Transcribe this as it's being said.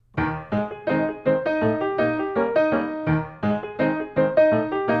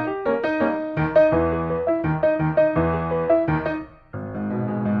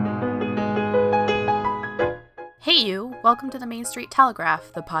welcome to the Main Street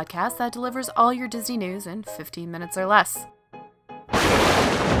Telegraph, the podcast that delivers all your Disney news in 15 minutes or less.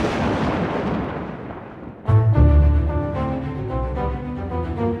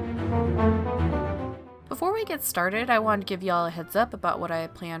 Before we get started, I wanted to give y'all a heads up about what I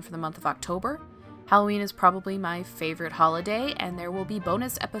have planned for the month of October. Halloween is probably my favorite holiday, and there will be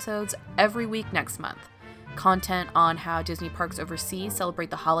bonus episodes every week next month. Content on how Disney parks overseas celebrate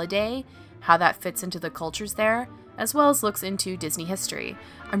the holiday, how that fits into the cultures there, as well as looks into Disney history.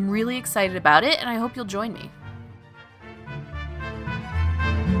 I'm really excited about it, and I hope you'll join me.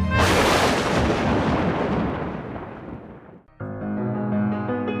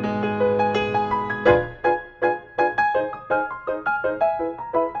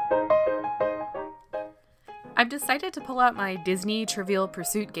 I've decided to pull out my Disney Trivial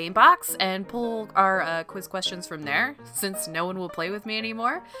Pursuit game box and pull our quiz questions from there, since no one will play with me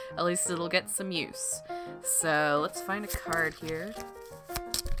anymore. At least it'll get some use. So let's find a card here.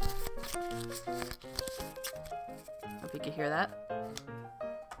 Hope you can hear that.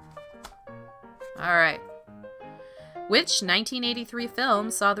 Alright. Which 1983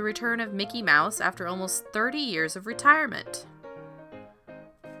 film saw the return of Mickey Mouse after almost 30 years of retirement?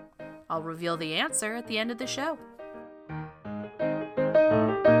 I'll reveal the answer at the end of the show.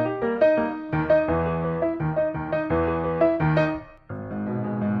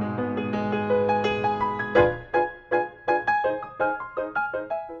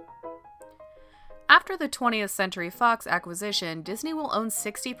 After the 20th Century Fox acquisition, Disney will own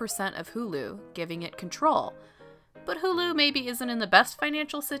 60% of Hulu, giving it control. But Hulu maybe isn't in the best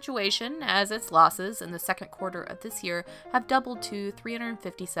financial situation, as its losses in the second quarter of this year have doubled to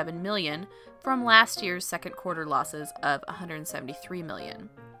 $357 million from last year's second quarter losses of $173 million.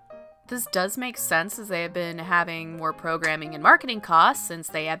 This does make sense, as they have been having more programming and marketing costs since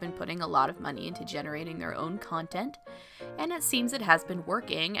they have been putting a lot of money into generating their own content, and it seems it has been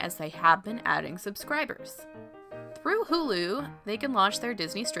working as they have been adding subscribers. Through Hulu, they can launch their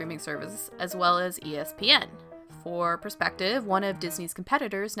Disney streaming service as well as ESPN. For perspective, one of Disney's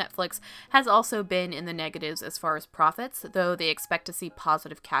competitors, Netflix, has also been in the negatives as far as profits, though they expect to see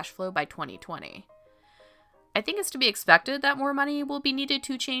positive cash flow by 2020. I think it's to be expected that more money will be needed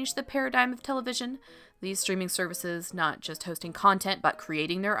to change the paradigm of television, these streaming services not just hosting content but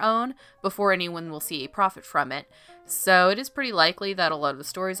creating their own, before anyone will see a profit from it. So it is pretty likely that a lot of the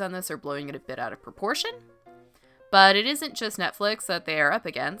stories on this are blowing it a bit out of proportion. But it isn't just Netflix that they are up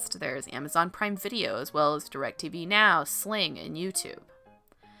against. There's Amazon Prime Video, as well as DirecTV Now, Sling, and YouTube.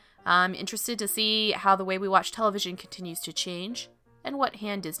 I'm interested to see how the way we watch television continues to change, and what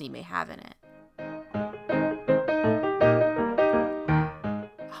hand Disney may have in it.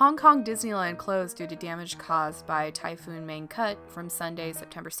 Hong Kong Disneyland closed due to damage caused by Typhoon Mankhut from Sunday,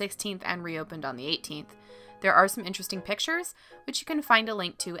 September 16th, and reopened on the 18th. There are some interesting pictures, which you can find a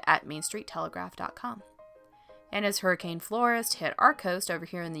link to at mainstreettelegraph.com. And as Hurricane Florence hit our coast over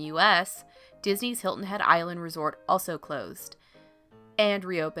here in the US, Disney's Hilton Head Island Resort also closed and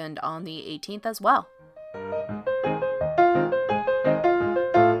reopened on the 18th as well.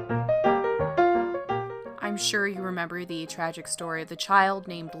 I'm sure you remember the tragic story of the child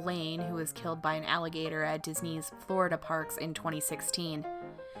named Lane who was killed by an alligator at Disney's Florida parks in 2016.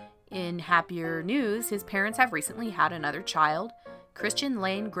 In happier news, his parents have recently had another child. Christian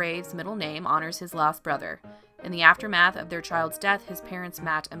Lane Graves' middle name honors his lost brother. In the aftermath of their child's death, his parents,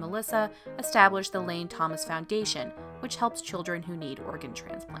 Matt and Melissa, established the Lane Thomas Foundation, which helps children who need organ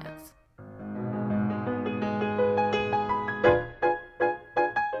transplants.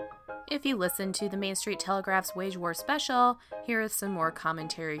 If you listen to the Main Street Telegraph's Wage War special, here is some more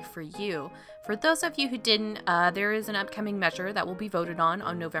commentary for you. For those of you who didn't, there is an upcoming measure that will be voted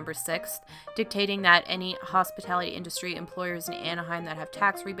on November 6th, dictating that any hospitality industry employers in Anaheim that have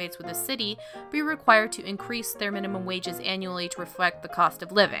tax rebates with the city be required to increase their minimum wages annually to reflect the cost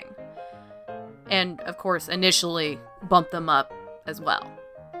of living. And, of course, initially bump them up as well.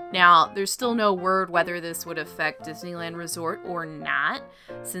 Now, there's still no word whether this would affect Disneyland Resort or not,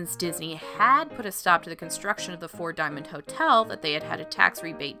 since Disney had put a stop to the construction of the Four Diamond Hotel that they had a tax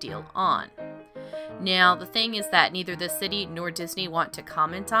rebate deal on. Now, the thing is that neither the city nor Disney want to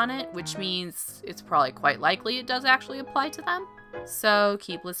comment on it, which means it's probably quite likely it does actually apply to them. So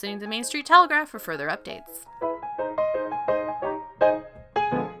keep listening to Main Street Telegraph for further updates.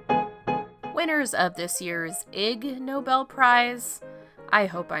 Winners of this year's Ig Nobel Prize. I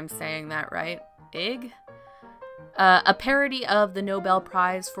hope I'm saying that right. Ig? A parody of the Nobel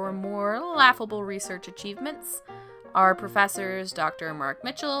Prize for more laughable research achievements are professors Dr. Mark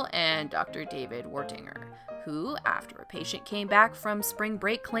Mitchell and Dr. David Wartinger, who, after a patient came back from spring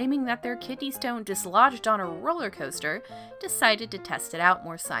break claiming that their kidney stone dislodged on a roller coaster, decided to test it out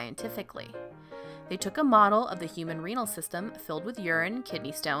more scientifically. They took a model of the human renal system filled with urine and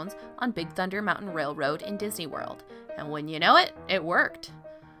kidney stones on Big Thunder Mountain Railroad in Disney World, and when you know it, it worked.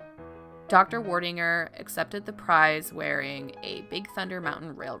 Dr. Wardinger accepted the prize wearing a Big Thunder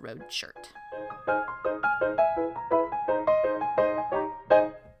Mountain Railroad shirt.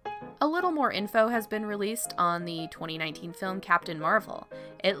 A little more info has been released on the 2019 film Captain Marvel.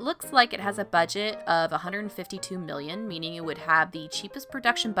 It looks like it has a budget of $152 million, meaning it would have the cheapest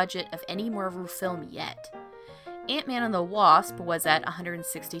production budget of any Marvel film yet. Ant-Man and the Wasp was at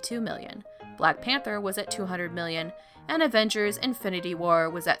 $162 million, Black Panther was at $200 million, and Avengers Infinity War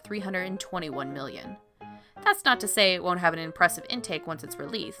was at $321 million. That's not to say it won't have an impressive intake once it's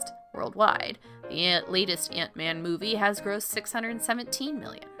released. Worldwide, the latest Ant-Man movie has grossed $617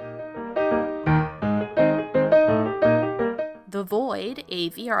 million. The Void, a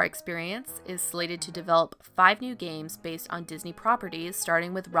VR experience, is slated to develop 5 new games based on Disney properties,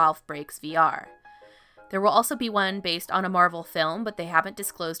 starting with Ralph Breaks VR. There will also be one based on a Marvel film, but they haven't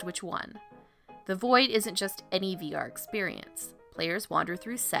disclosed which one. The Void isn't just any VR experience. Players wander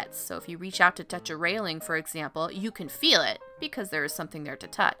through sets, so if you reach out to touch a railing, for example, you can feel it, because there is something there to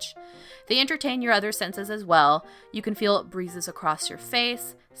touch. They entertain your other senses as well. You can feel breezes across your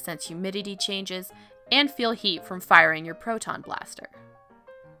face, sense humidity changes, and feel heat from firing your proton blaster.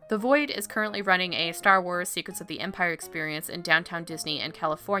 The Void is currently running a Star Wars Secrets of the Empire experience in downtown Disney in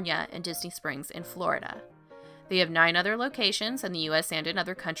California and Disney Springs in Florida. They have 9 other locations in the US and in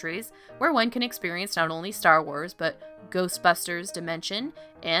other countries where one can experience not only Star Wars, but Ghostbusters Dimension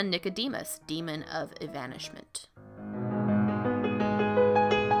and Nicodemus, Demon of Evanishment.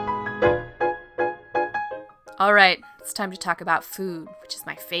 Alright, it's time to talk about food, which is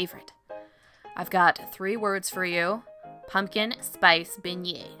my favorite. I've got 3 words for you. Pumpkin spice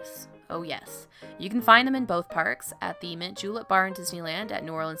beignets. Oh yes. You can find them in both parks, at the Mint Julep Bar in Disneyland at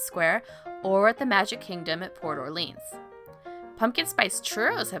New Orleans Square, or at the Magic Kingdom at Port Orleans. Pumpkin spice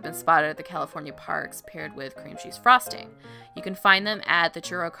churros have been spotted at the California parks, paired with cream cheese frosting. You can find them at the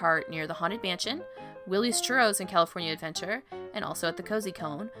churro cart near the Haunted Mansion, Willie's Churros in California Adventure, and also at the Cozy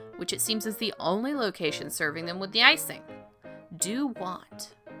Cone, which it seems is the only location serving them with the icing. Do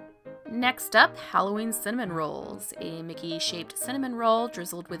want. Next up, Halloween cinnamon rolls, a Mickey-shaped cinnamon roll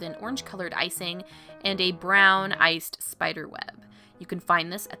drizzled with an orange-colored icing and a brown iced spider web. You can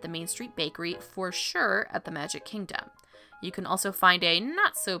find this at the Main Street Bakery, for sure at the Magic Kingdom. You can also find a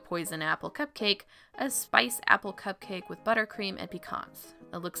not-so-poison apple cupcake, a spice apple cupcake with buttercream and pecans.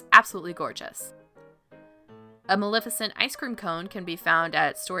 It looks absolutely gorgeous. A Maleficent ice cream cone can be found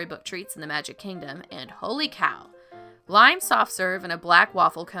at Storybook Treats in the Magic Kingdom, and holy cow! Lime soft serve in a black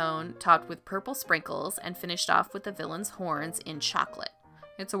waffle cone topped with purple sprinkles and finished off with the villain's horns in chocolate.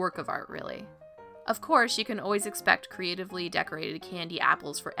 It's a work of art, really. Of course, you can always expect creatively decorated candy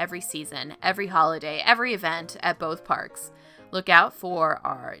apples for every season, every holiday, every event at both parks. Look out for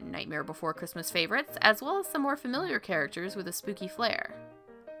our Nightmare Before Christmas favorites, as well as some more familiar characters with a spooky flair.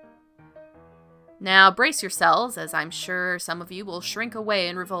 Now brace yourselves, as I'm sure some of you will shrink away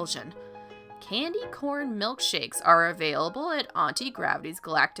in revulsion. Candy corn milkshakes are available at Auntie Gravity's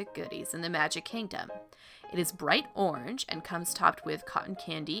Galactic Goodies in the Magic Kingdom. It is bright orange and comes topped with cotton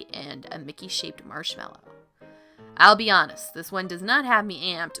candy and a Mickey-shaped marshmallow. I'll be honest, this one does not have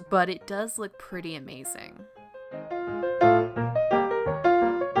me amped, but it does look pretty amazing.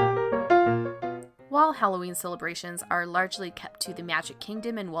 While Halloween celebrations are largely kept to the Magic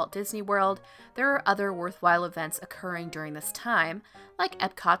Kingdom and Walt Disney World, there are other worthwhile events occurring during this time, like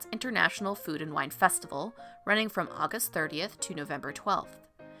EPCOT's International Food and Wine Festival, running from August 30th to November 12th.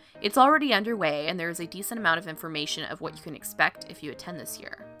 It's already underway, and there is a decent amount of information of what you can expect if you attend this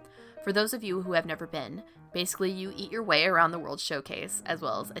year. For those of you who have never been, basically you eat your way around the World Showcase, as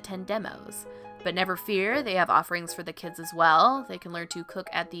well as attend demos. But never fear, they have offerings for the kids as well. They can learn to cook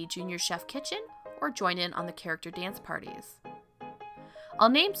at the Junior Chef Kitchen, or join in on the character dance parties. I'll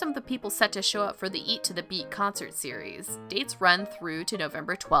name some of the people set to show up for the Eat to the Beat concert series. Dates run through to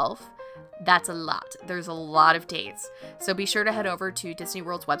November 12th. That's a lot. There's a lot of dates. So be sure to head over to Disney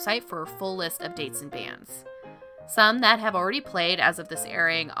World's website for a full list of dates and bands. Some that have already played as of this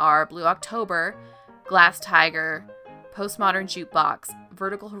airing are Blue October, Glass Tiger, Postmodern Jukebox,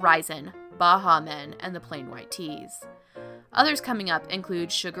 Vertical Horizon, Baha Men, and the Plain White Tees. Others coming up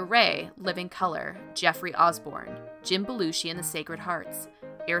include Sugar Ray, Living Color, Jeffrey Osborne, Jim Belushi and the Sacred Hearts,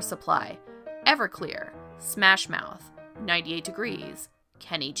 Air Supply, Everclear, Smash Mouth, 98 Degrees,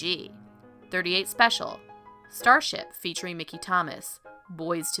 Kenny G, 38 Special, Starship featuring Mickey Thomas,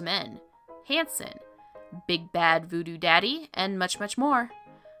 Boys to Men, Hanson, Big Bad Voodoo Daddy, and much, much more.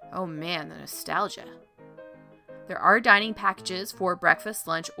 Oh man, the nostalgia. There are dining packages for breakfast,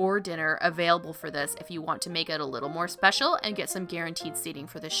 lunch, or dinner available for this if you want to make it a little more special and get some guaranteed seating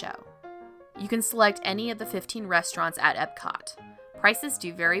for the show. You can select any of the 15 restaurants at EPCOT. Prices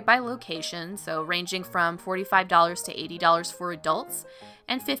do vary by location, so ranging from $45 to $80 for adults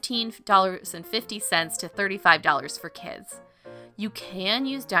and $15.50 to $35 for kids. You can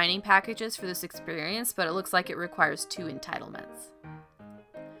use dining packages for this experience, but it looks like it requires 2 entitlements.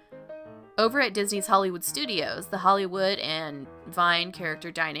 Over at Disney's Hollywood Studios, the Hollywood and Vine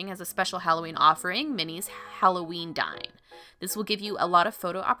character dining has a special Halloween offering, Minnie's Halloween Dine. This will give you a lot of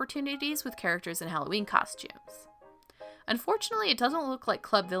photo opportunities with characters in Halloween costumes. Unfortunately, it doesn't look like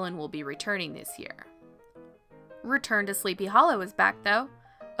Club Villain will be returning this year. Return to Sleepy Hollow is back though.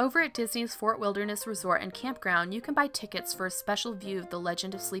 Over at Disney's Fort Wilderness Resort and Campground, you can buy tickets for a special view of The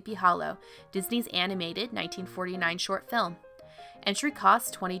Legend of Sleepy Hollow, Disney's animated 1949 short film. Entry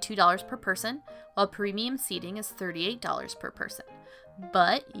costs $22 per person, while premium seating is $38 per person.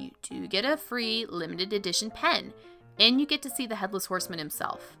 But you do get a free limited edition pen, and you get to see the Headless Horseman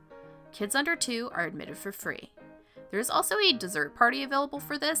himself. Kids under 2 are admitted for free. There is also a dessert party available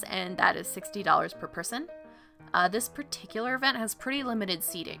for this, and that is $60 per person. This particular event has pretty limited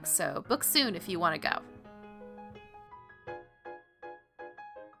seating, so book soon if you want to go.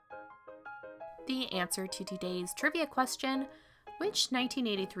 The answer to today's trivia question: which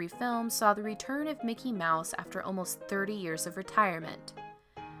 1983 film saw the return of Mickey Mouse after almost 30 years of retirement?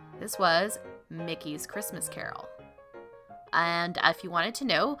 This was Mickey's Christmas Carol. And if you wanted to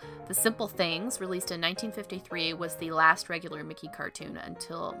know, The Simple Things, released in 1953, was the last regular Mickey cartoon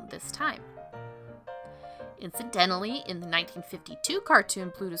until this time. Incidentally, in the 1952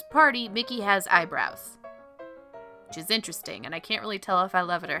 cartoon Pluto's Party, Mickey has eyebrows, which is interesting, and I can't really tell if I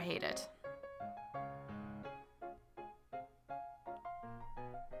love it or hate it.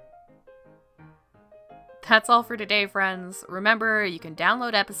 That's all for today, friends. Remember, you can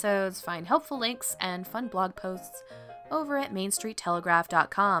download episodes, find helpful links, and fun blog posts over at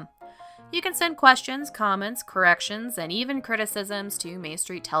mainstreettelegraph.com. You can send questions, comments, corrections, and even criticisms to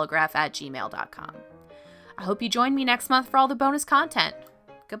mainstreettelegraph@gmail.com. I hope you join me next month for all the bonus content.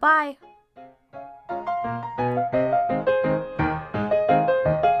 Goodbye.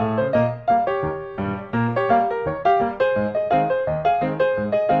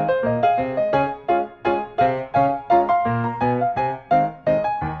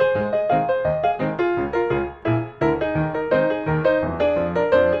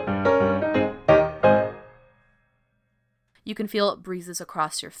 You can feel breezes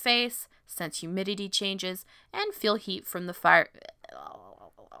across your face, sense humidity changes, and feel heat from firing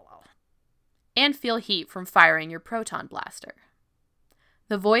your proton blaster.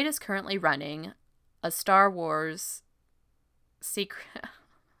 The Void is currently running a Star Wars secret.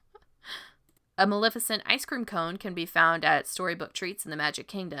 A Maleficent ice cream cone can be found at Storybook Treats in the Magic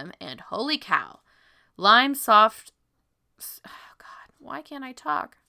Kingdom, and holy cow, lime soft. Oh God, why can't I talk?